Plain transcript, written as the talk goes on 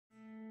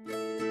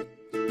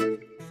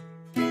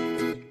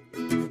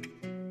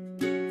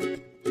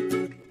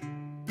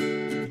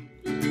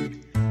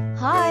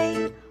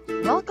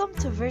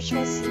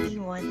Virtual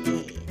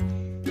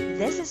CB1A.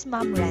 This is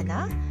Ma'am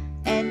Rena,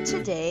 and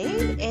today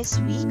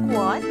is week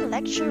 1,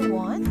 lecture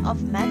 1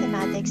 of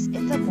Mathematics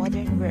in the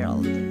Modern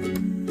World.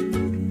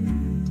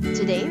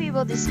 Today we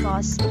will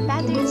discuss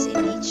patterns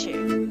in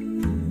nature.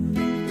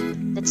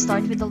 Let's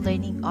start with the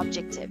learning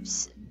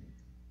objectives.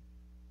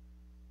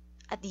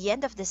 At the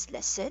end of this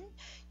lesson,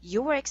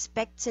 you are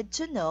expected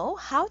to know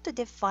how to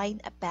define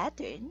a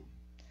pattern,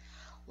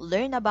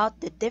 learn about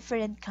the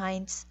different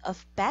kinds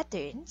of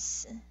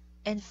patterns,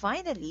 and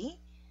finally,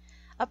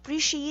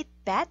 appreciate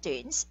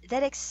patterns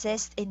that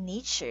exist in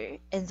nature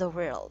and the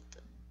world.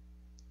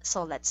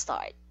 So let's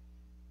start.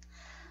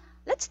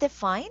 Let's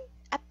define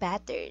a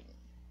pattern.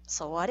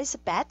 So what is a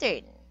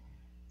pattern?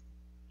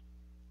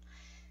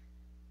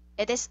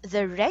 It is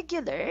the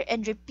regular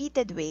and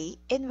repeated way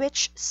in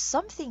which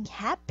something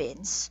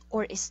happens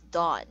or is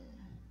done.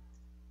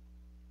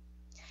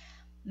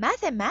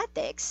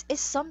 Mathematics is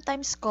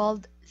sometimes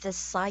called the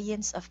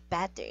science of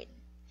pattern,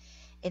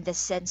 in the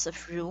sense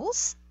of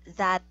rules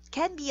that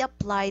can be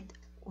applied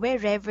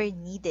wherever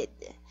needed.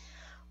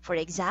 For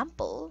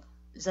example,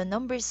 the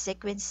number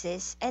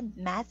sequences and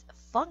math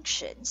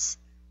functions.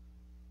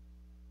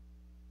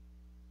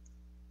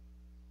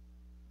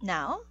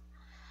 Now,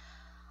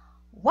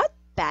 what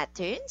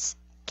patterns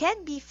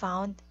can be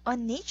found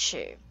on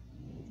nature?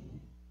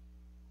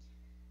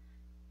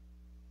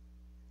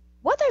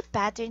 What are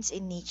patterns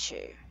in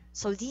nature?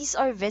 So these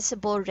are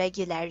visible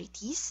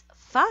regularities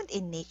found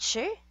in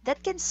nature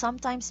that can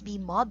sometimes be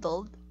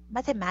modeled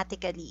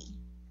mathematically.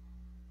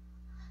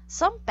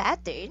 Some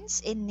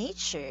patterns in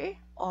nature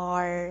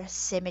are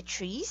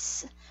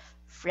symmetries,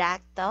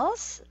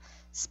 fractals,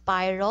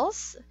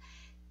 spirals,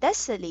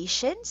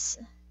 tessellations,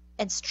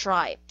 and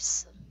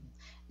stripes.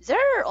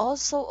 There are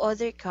also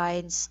other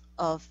kinds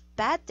of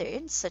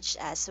patterns such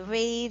as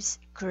waves,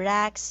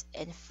 cracks,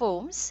 and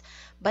foams,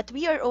 but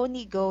we are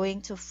only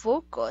going to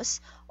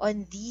focus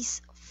on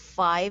these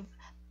 5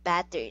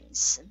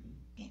 patterns.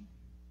 Okay.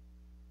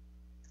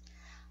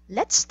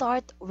 Let's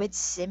start with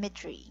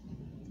symmetry.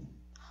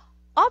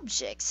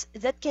 Objects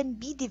that can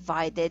be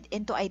divided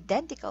into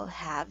identical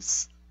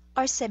halves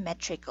are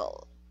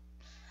symmetrical.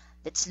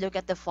 Let's look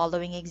at the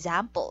following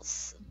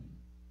examples.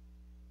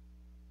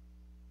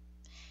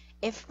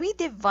 If we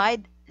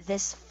divide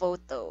this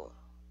photo,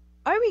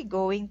 are we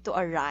going to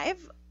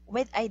arrive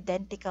with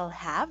identical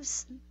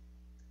halves?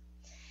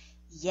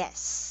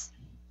 Yes.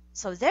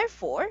 So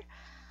therefore,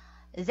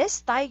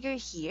 this tiger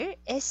here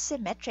is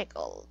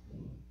symmetrical.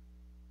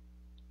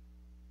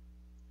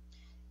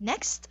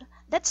 Next,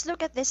 let's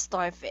look at this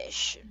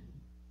starfish.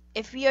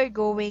 If we are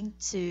going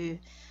to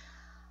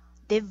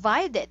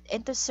divide it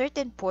into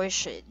certain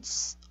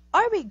portions,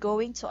 are we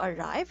going to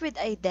arrive with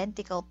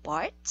identical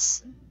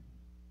parts?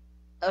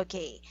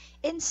 Okay,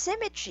 in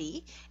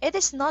symmetry, it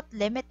is not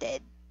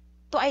limited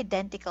to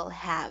identical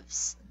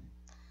halves.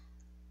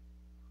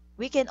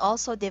 We can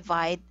also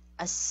divide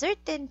a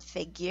certain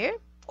figure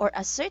or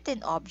a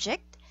certain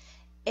object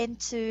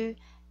into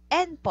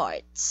n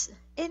parts.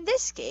 In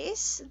this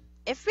case,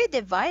 if we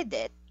divide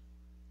it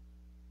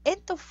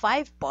into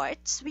 5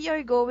 parts, we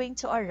are going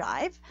to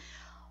arrive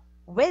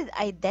with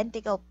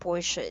identical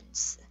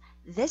portions.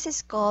 This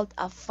is called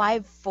a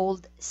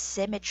 5-fold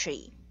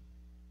symmetry.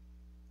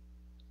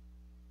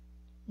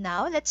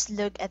 Now, let's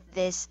look at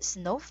this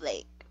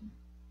snowflake.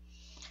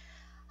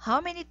 How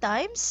many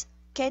times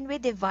can we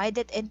divide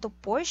it into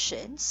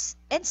portions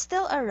and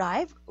still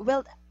arrive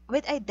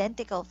with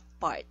identical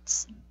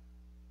parts?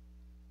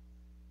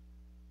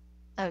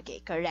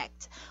 Okay,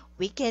 correct.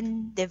 We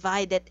can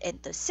divide it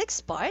into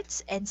 6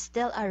 parts and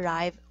still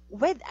arrive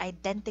with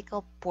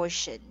identical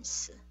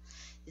portions.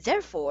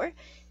 Therefore,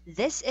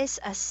 this is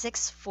a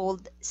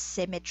 6-fold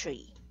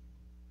symmetry.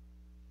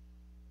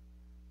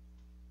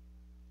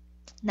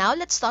 Now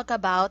let's talk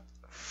about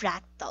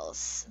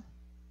fractals.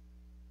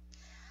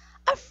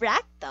 A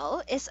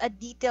fractal is a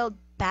detailed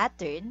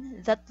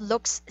pattern that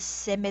looks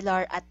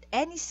similar at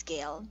any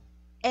scale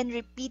and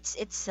repeats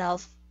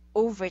itself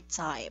over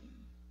time.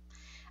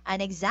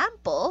 An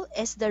example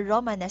is the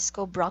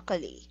Romanesco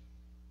broccoli.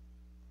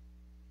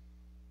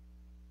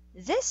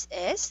 This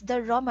is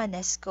the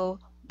Romanesco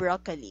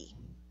broccoli.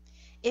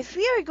 If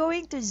we are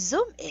going to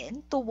zoom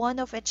in to one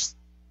of its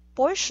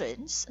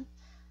portions,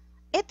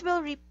 it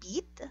will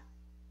repeat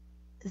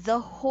the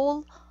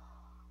whole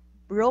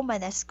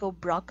Romanesco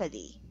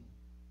broccoli.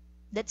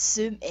 Let's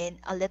zoom in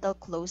a little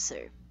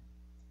closer.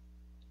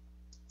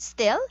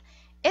 Still,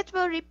 it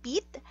will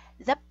repeat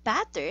the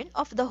pattern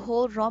of the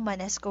whole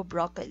Romanesco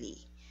broccoli.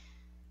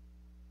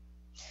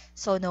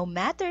 So no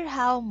matter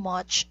how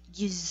much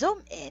you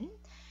zoom in,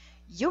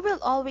 you will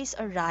always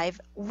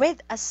arrive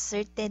with a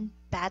certain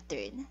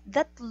pattern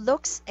that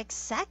looks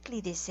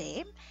exactly the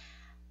same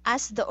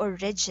as the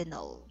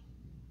original.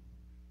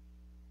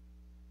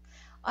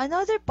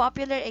 Another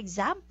popular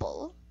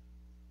example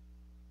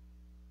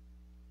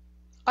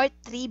are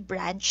tree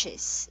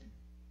branches.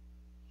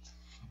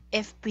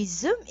 If we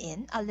zoom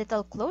in a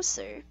little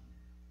closer,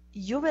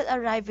 you will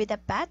arrive with a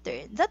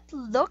pattern that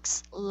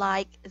looks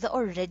like the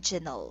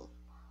original.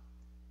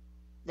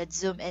 Let's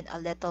zoom in a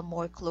little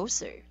more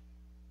closer.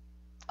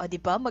 O, di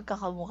ba?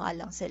 Magkakamukha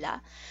lang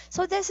sila.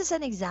 So, this is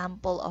an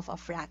example of a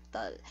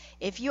fractal.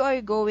 If you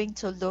are going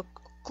to look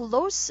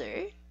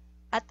closer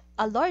at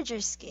a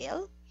larger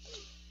scale,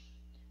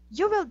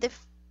 you will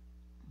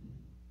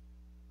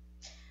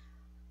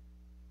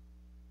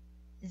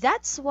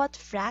that's what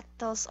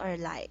fractals are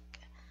like.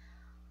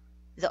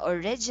 The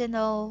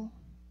original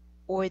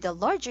or the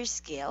larger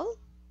scale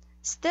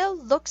still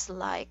looks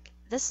like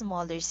the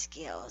smaller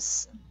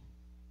scales.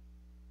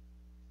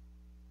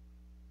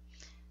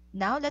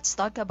 Now let's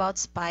talk about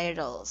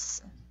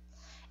spirals.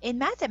 In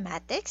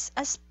mathematics,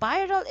 a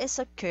spiral is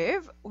a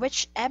curve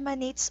which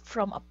emanates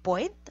from a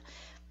point,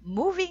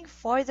 moving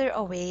farther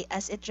away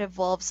as it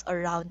revolves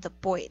around the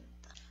point.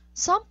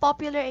 Some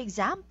popular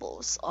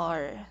examples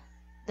are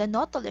the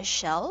nautilus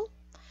shell,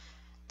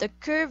 the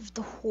curved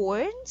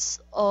horns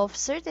of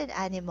certain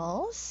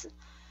animals,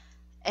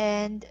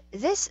 and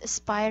this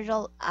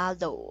spiral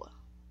aloe.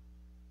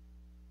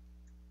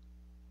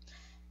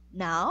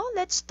 Now,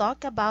 let's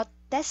talk about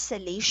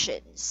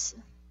tessellations.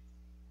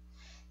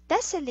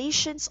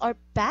 Tessellations are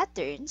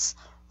patterns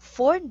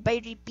formed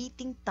by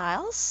repeating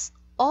tiles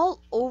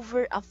all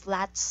over a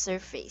flat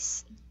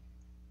surface.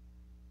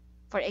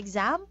 For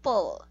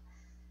example,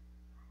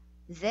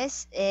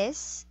 this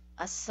is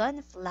a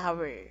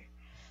sunflower.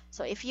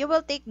 So if you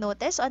will take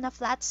notice on a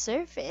flat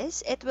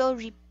surface, it will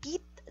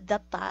repeat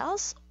the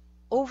tiles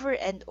over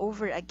and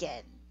over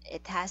again.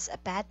 It has a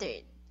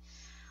pattern.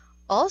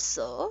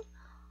 Also,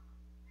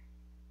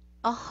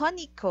 a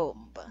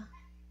honeycomb.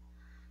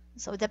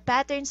 So the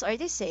patterns are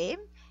the same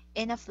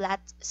in a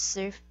flat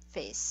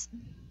surface.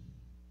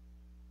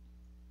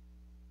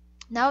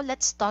 Now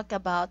let's talk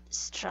about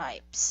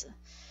stripes.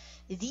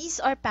 These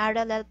are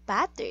parallel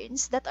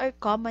patterns that are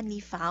commonly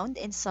found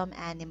in some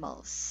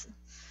animals.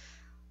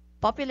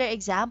 Popular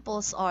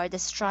examples are the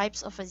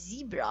stripes of a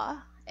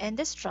zebra and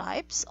the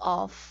stripes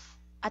of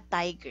a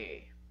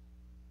tiger.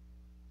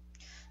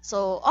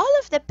 So all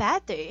of the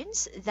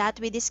patterns that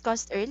we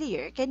discussed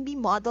earlier can be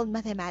modeled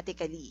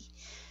mathematically.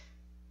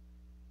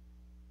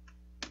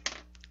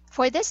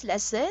 For this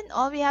lesson,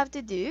 all we have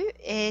to do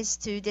is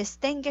to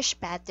distinguish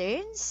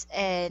patterns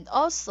and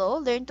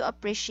also learn to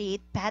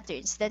appreciate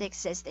patterns that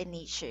exist in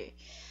nature.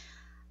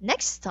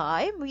 Next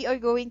time, we are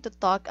going to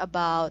talk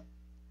about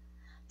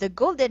the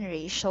golden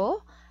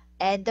ratio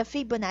and the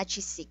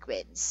Fibonacci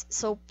sequence.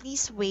 So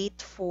please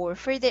wait for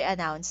further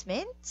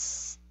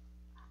announcements.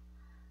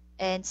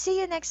 And see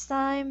you next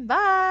time.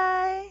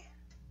 Bye!